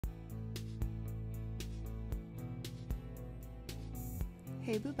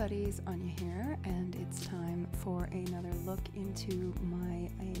Hey Boo Buddies, Anya here, and it's time for another look into my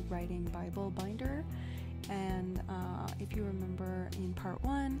writing Bible binder. And if you remember in part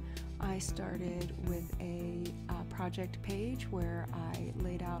 1, I started with a project page where I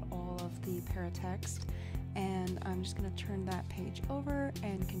laid out all of the paratext, and I'm just going to turn that page over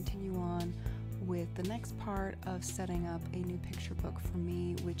and continue on with the next part of setting up a new picture book for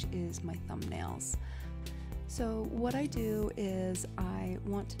me, which is my thumbnails. So what I do is I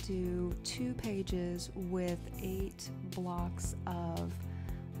want to do 2 pages with 8 blocks of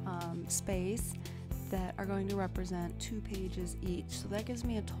space that are going to represent 2 pages each. So that gives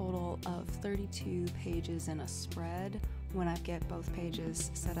me a total of 32 pages in a spread when I get both pages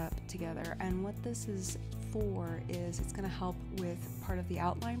set up together. And what this is for is it's going to help with part of the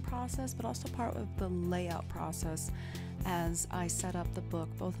outline process, but also part of the layout process as I set up the book,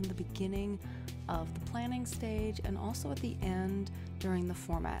 both in the beginning of the planning stage and also at the end during the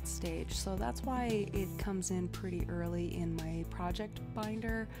format stage. So that's why it comes in pretty early in my project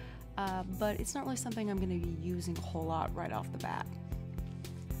binder, but it's not really something I'm going to be using a whole lot right off the bat.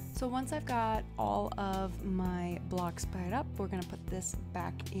 So once I've got all of my blocks spread up, we're going to put this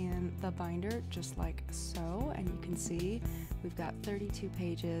back in the binder just like so, and you can see we've got 32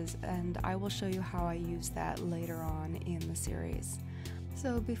 pages, and I will show you how I use that later on in the series.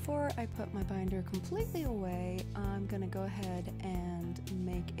 So before I put my binder completely away, I'm going to go ahead and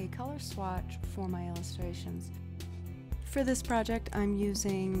make a color swatch for my illustrations. For this project, I'm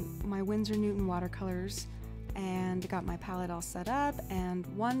using my Winsor&Newton watercolors, and got my palette all set up, and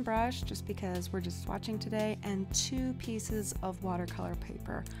 1 brush just because we're just swatching today, and 2 pieces of watercolor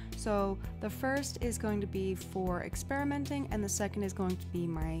paper. So the first is going to be for experimenting, and the second is going to be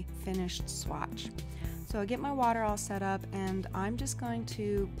my finished swatch. So I get my water all set up, and I'm just going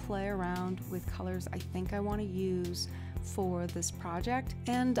to play around with colors I think I want to use for this project,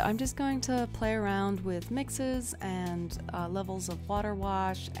 and I'm just going to play around with mixes and levels of water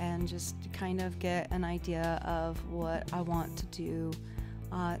wash, and just kind of get an idea of what I want to do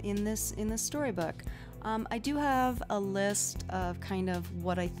in this storybook. I do have a list of kind of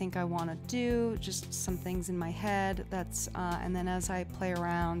what I think I want to do, just some things in my head. And then as I play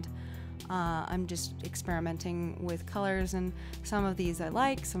around, I'm just experimenting with colors, and some of these I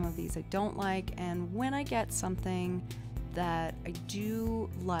like, some of these I don't like, and when I get something that I do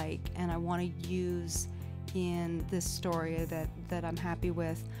like and I want to use in this story that I'm happy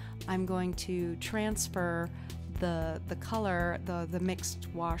with, I'm going to transfer the color, the mixed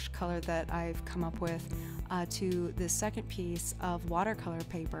wash color that I've come up with to this second piece of watercolor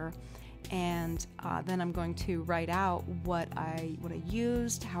paper, and then I'm going to write out what I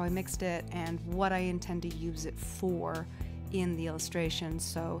used, how I mixed it, and what I intend to use it for in the illustration.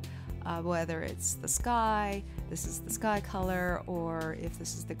 So whether it's the sky, this is the sky color, or if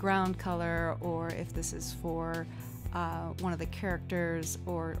this is the ground color, or if this is for one of the characters,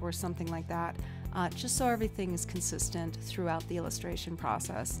 or something like that, just so everything is consistent throughout the illustration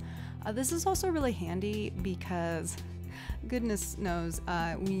process. This is also really handy because goodness knows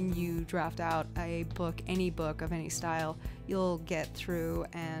when you draft out a book, any book of any style, you'll get through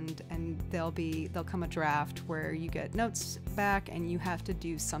and there'll come a draft where you get notes back and you have to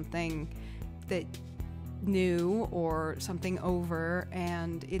do something that new or something over,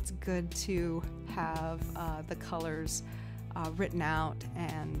 and it's good to have the colors written out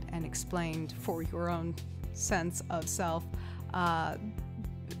and explained for your own sense of self,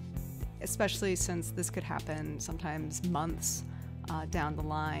 especially since this could happen sometimes months down the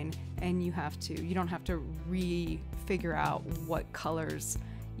line, and you don't have to re-figure out what colors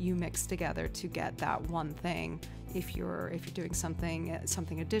you mix together to get that one thing if you're doing something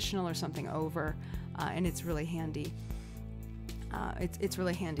additional or something over, and it's really handy. It's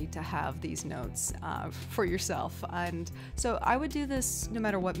really handy to have these notes for yourself. And so I would do this no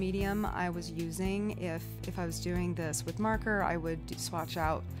matter what medium I was using. If I was doing this with marker, I would swatch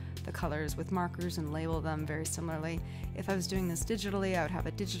out the colors with markers and label them very similarly. If I was doing this digitally, I would have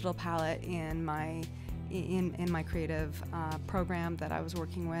a digital palette in my creative program that I was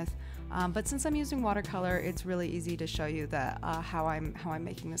working with. But since I'm using watercolor, it's really easy to show you that how I'm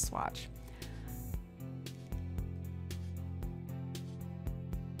making this swatch.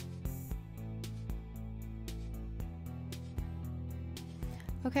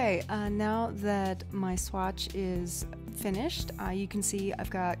 Okay, now that my swatch is finished, you can see I've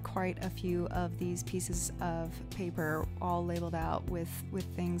got quite a few of these pieces of paper all labeled out with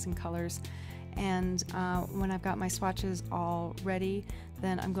things and colors. And when I've got my swatches all ready,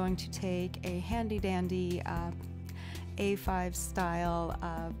 then I'm going to take a handy dandy A5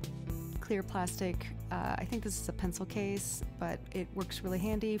 style clear plastic, I think this is a pencil case, but it works really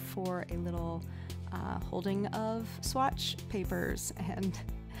handy for a little holding of swatch papers,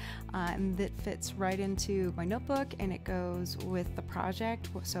 and that fits right into my notebook, and it goes with the project,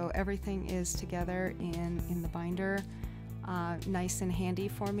 so everything is together in the binder, nice and handy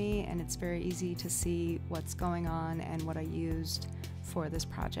for me, and it's very easy to see what's going on and what I used for this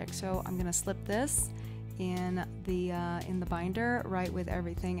project. So I'm going to slip this in the binder right with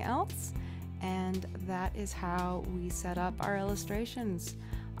everything else, and that is how we set up our illustrations.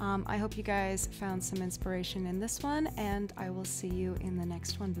 I hope you guys found some inspiration in this one, and I will see you in the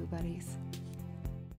next one, Boo Buddies.